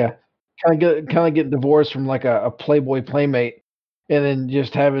 Yeah. Kind of get divorced from like a Playboy playmate, and then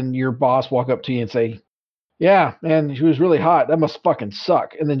just having your boss walk up to you and say, "Yeah, man, she was really hot. That must fucking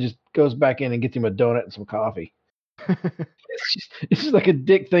suck," and then just goes back in and gets him a donut and some coffee. It's just like a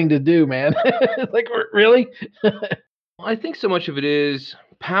dick thing to do, man. Like, really? I think so much of it is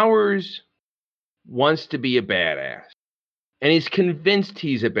Powers wants to be a badass, and he's convinced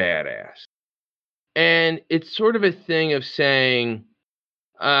he's a badass. And it's sort of a thing of saying,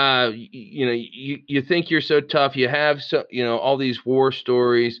 you think you're so tough, you have all these war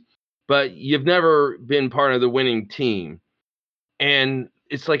stories, but you've never been part of the winning team. And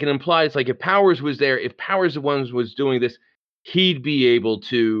it's like it's like if Powers was there, if Powers the ones was doing this, he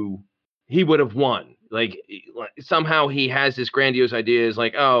would have won. Like somehow he has this grandiose idea is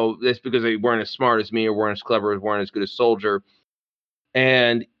like, oh, that's because they weren't as smart as me or weren't as clever or weren't as good a soldier.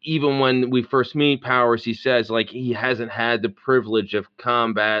 And even when we first meet Powers, he says like he hasn't had the privilege of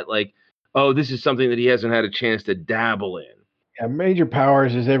combat. Like, oh, this is something that he hasn't had a chance to dabble in. Yeah, Major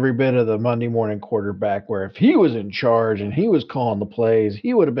Powers is every bit of the Monday morning quarterback, where if he was in charge and he was calling the plays,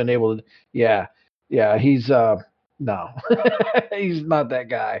 he would have been able to. Yeah, he's no, he's not that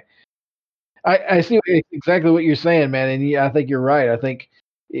guy. I see exactly what you're saying, man, and I think you're right. I think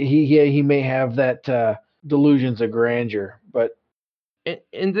he may have that delusions of grandeur, but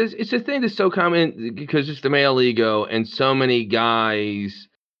and this it's a thing that's so common because it's the male ego, and so many guys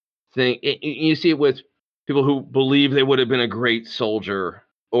think you see it with people who believe they would have been a great soldier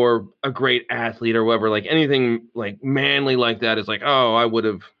or a great athlete or whatever. Like anything like manly like that is like, oh, I would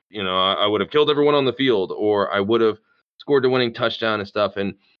have, I would have killed everyone on the field, or I would have scored the winning touchdown and stuff.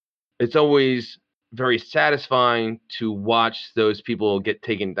 And it's always very satisfying to watch those people get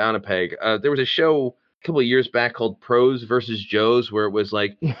taken down a peg. There was a show a couple of years back called Pros versus Joes, where it was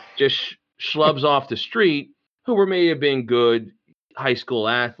like just schlubs off the street who were may have been good high school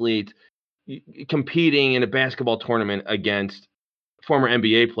athletes competing in a basketball tournament against former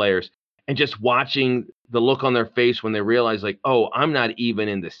NBA players, and just watching the look on their face when they realize like, oh, I'm not even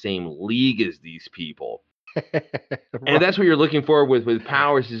in the same league as these people. And that's what you're looking for with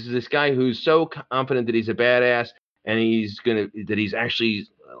Powers, is this guy who's so confident that he's a badass and that he's actually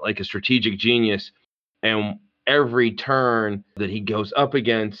like a strategic genius. And every turn that he goes up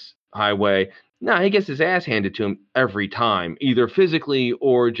against Highway, no, he gets his ass handed to him every time, either physically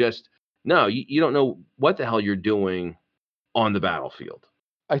or just, no, you don't know what the hell you're doing on the battlefield.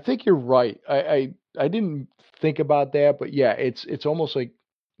 I think you're right. I didn't think about that, but yeah, it's almost like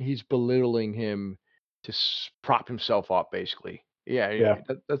he's belittling him to prop himself up, basically. Yeah,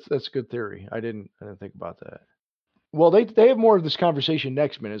 that's a good theory. I didn't think about that. Well, they have more of this conversation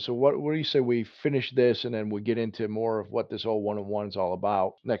next minute. So what do you say we finish this and then we get into more of what this whole 1-on-1 is all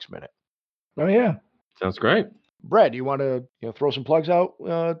about next minute? Oh yeah, Sounds great. Brad, do you want to throw some plugs out?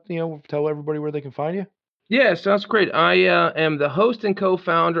 Tell everybody where they can find you. Yeah, sounds great. I am the host and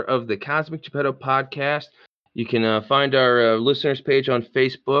co-founder of the Cosmic Geppetto podcast. You can find our listeners page on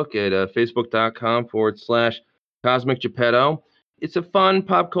Facebook at facebook.com/Cosmic Geppetto. It's a fun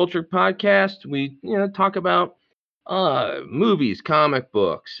pop culture podcast. We talk about movies, comic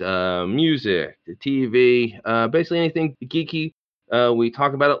books, music, TV, basically anything geeky. We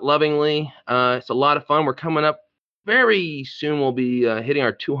talk about it lovingly. It's a lot of fun. We're coming up very soon. We'll be hitting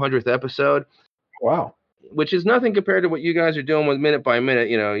our 200th episode. wow. which is nothing compared to what you guys are doing with Minute by Minute.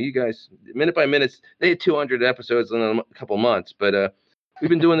 You know, you guys, Minute by Minute, they had 200 episodes in a couple months, but we've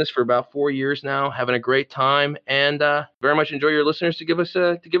been doing this for about 4 years now, having a great time, and very much enjoy your listeners to give us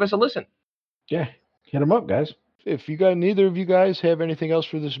a listen. Yeah, hit them up, guys. If you got neither of you guys have anything else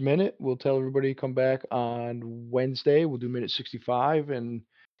for this minute, we'll tell everybody to come back on Wednesday. We'll do minute 65, and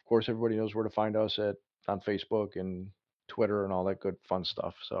of course, everybody knows where to find us on Facebook and Twitter and all that good fun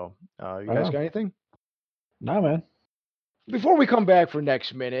stuff. So, you guys got anything? Nah, man. Before we come back for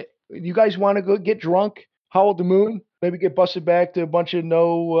next minute, you guys want to go get drunk, howl at the moon, maybe get busted back to a bunch of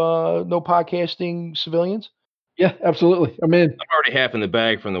no podcasting civilians? Yeah, absolutely. I'm in. I'm already half in the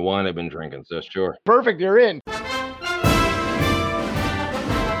bag from the wine I've been drinking, so sure. Perfect, you're in.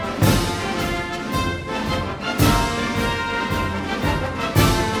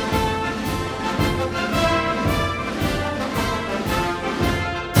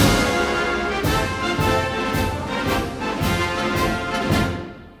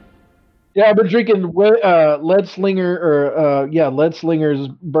 Yeah, I've been drinking Lead Slinger's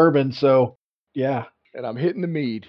bourbon, so yeah. And I'm hitting the mead.